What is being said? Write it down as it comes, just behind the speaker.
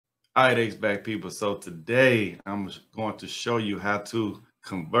All right, HVAC people. So today I'm going to show you how to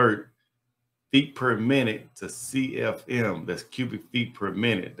convert feet per minute to CFM. That's cubic feet per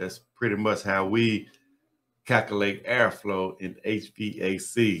minute. That's pretty much how we calculate airflow in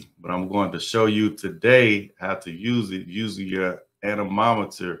HVAC. But I'm going to show you today how to use it using your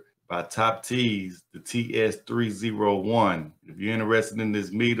anemometer by Top T's, the TS301. If you're interested in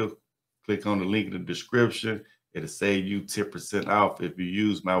this meter, click on the link in the description. It'll save you 10% off if you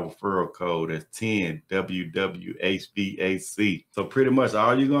use my referral code. That's 10 WWHVAC. So pretty much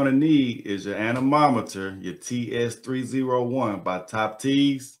all you're gonna need is your anemometer, your TS301 by Top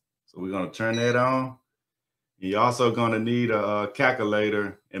T's. So we're gonna turn that on. You're also gonna need a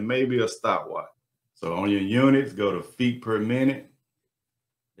calculator and maybe a stopwatch. So on your units, go to feet per minute.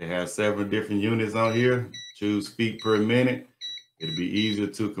 They have several different units on here. Choose feet per minute. It'll be easier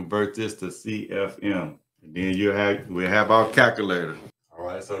to convert this to CFM. And then we'll have our calculator. All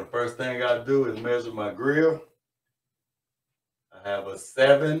right, so the first thing I gotta do is measure my grill. I have a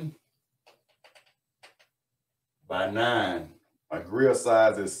 7 by 9. My grill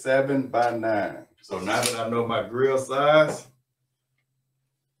size is 7 by 9. So now that I know my grill size,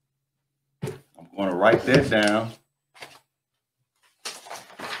 I'm gonna write that down.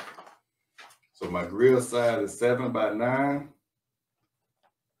 So my grill size is 7 by 9.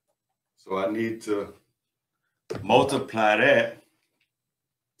 So I need to multiply that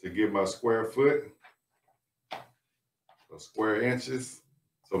to get my square foot, or square inches.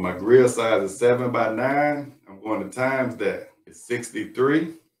 So my grill size is 7 by 9. I'm going to times that. It's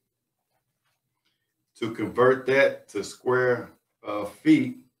 63. To convert that to square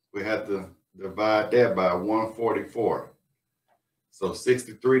feet, we have to divide that by 144. So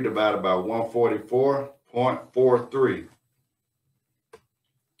 63 divided by 144.43.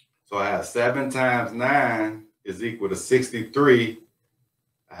 So I have 7 times 9 is equal to 63.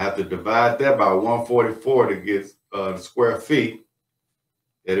 I have to divide that by 144 to get the square feet.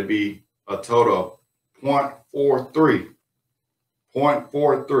 It'll be a total of 0.43.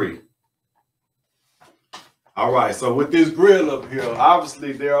 0.43. All right, so with this grill up here,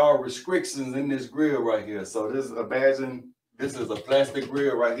 obviously there are restrictions in this grill right here. So imagine this is a plastic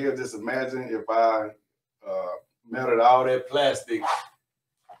grill right here. Just imagine if I melted all that plastic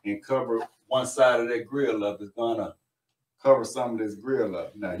and cover one side of that grill up, it's gonna cover some of this grill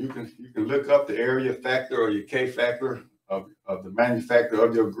up. Now you can look up the area factor or your K factor of the manufacturer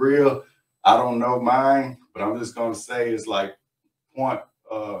of your grill. I don't know mine, but I'm just gonna say it's like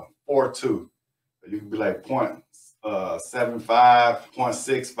 0.42. You can be like 0.75,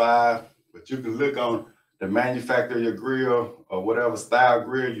 0.65, but you can look on the manufacturer of your grill or whatever style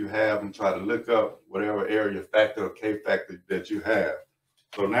grill you have and try to look up whatever area factor or K factor that you have.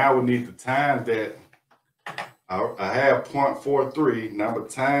 So now we need to times that. I have 0.43, now but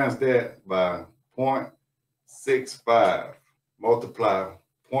times that by 0.65. Multiply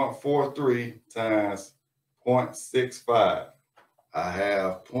 0.43 times 0.65. I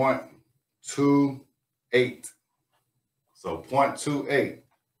have 0.28. So 0.28.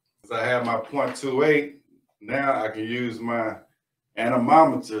 Since I have my 0.28, now I can use my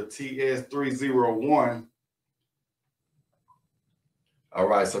anemometer TS301. All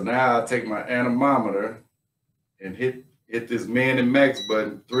right, so now I take my anemometer and hit this min and max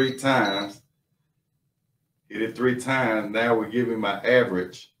button 3 times. Hit it 3 times. Now we're giving my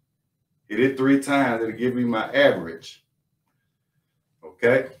average. Hit it 3 times, it'll give me my average.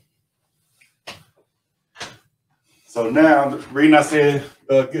 Okay. So now the reason I said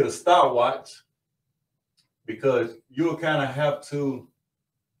get a stopwatch, because you'll kind of have to,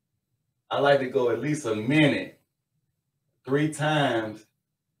 I like to go at least a minute 3 times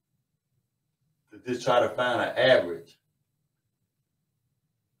to just try to find an average.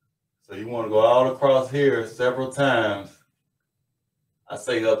 So you want to go all across here several times. I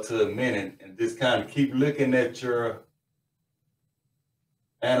say up to a minute, and just kind of keep looking at your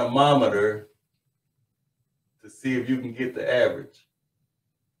anemometer to see if you can get the average.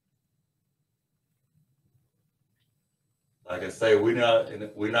 Like I say, we're not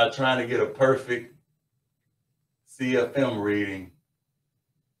trying to get a perfect CFM reading,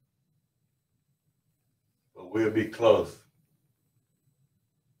 but we'll be close.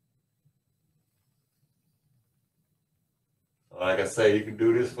 So like I say, you can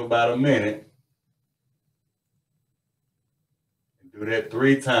do this for about a minute. And do that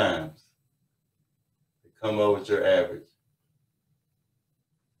 3 times to come up with your average.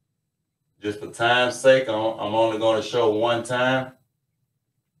 Just for time's sake, I'm only going to show 1 time.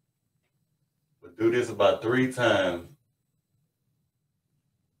 But do this about 3 times.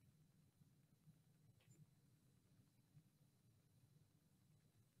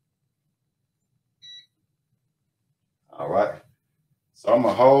 So I'm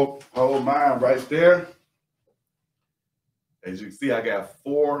gonna hold mine right there. As you can see, I got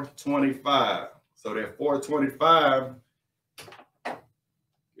 425. So that 425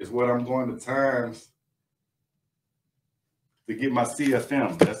 is what I'm going to times to get my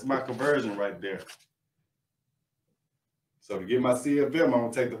CFM. That's my conversion right there. So to get my CFM, I'm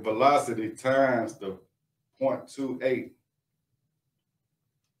gonna take the velocity times the 0.28.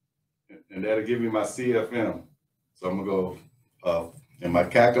 And that'll give me my CFM. So I'm gonna go in my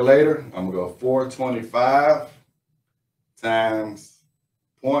calculator, I'm gonna go 425 times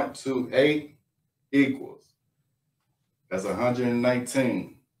 0.28 equals, that's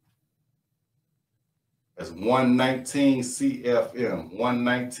 119. That's 119 CFM,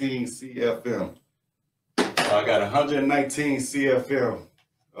 119 CFM. So I got 119 CFM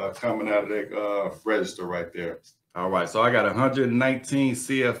coming out of that register right there. All right, so I got 119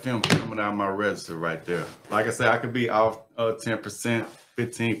 CFM coming out of my register right there. Like I said, I could be off 10%,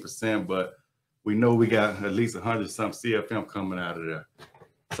 15%, but we know we got at least 100-something CFM coming out of there.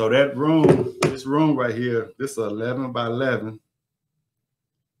 So that room, this room right here, this is 11 by 11.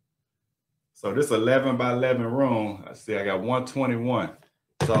 So this 11 by 11 room, I see I got 121.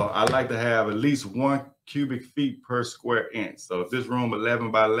 So I like to have at least 1 cubic feet per square inch. So if this room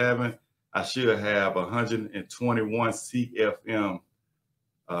 11 by 11, I should have 121 CFM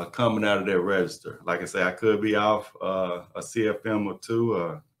coming out of that register. Like I say, I could be off a CFM or two,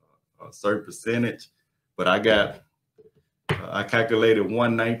 a certain percentage, but I calculated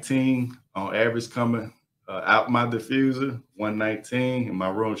 119 on average coming out my diffuser, 119, and my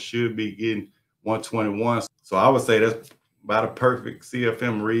room should be getting 121. So I would say that's about a perfect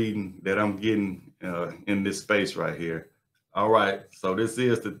CFM reading that I'm getting in this space right here. All right, so this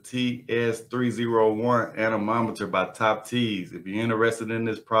is the TS301 anemometer by Top Tees. If you're interested in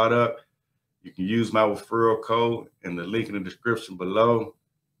this product, you can use my referral code in the link in the description below,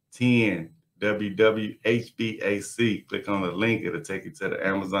 10 WWHVAC. Click on the link, it'll take you to the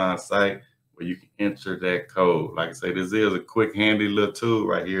Amazon site where you can enter that code. Like I say, this is a quick, handy little tool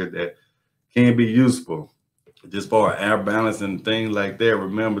right here that can be useful. Just for air balance and things like that,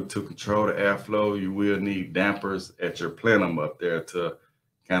 remember to control the airflow, you will need dampers at your plenum up there to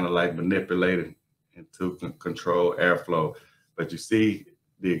kind of like manipulate it and to control airflow. But you see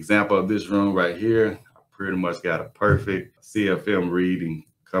the example of this room right here, I pretty much got a perfect CFM reading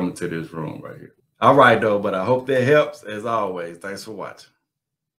coming to this room right here. All right, though, but I hope that helps. As always, thanks for watching.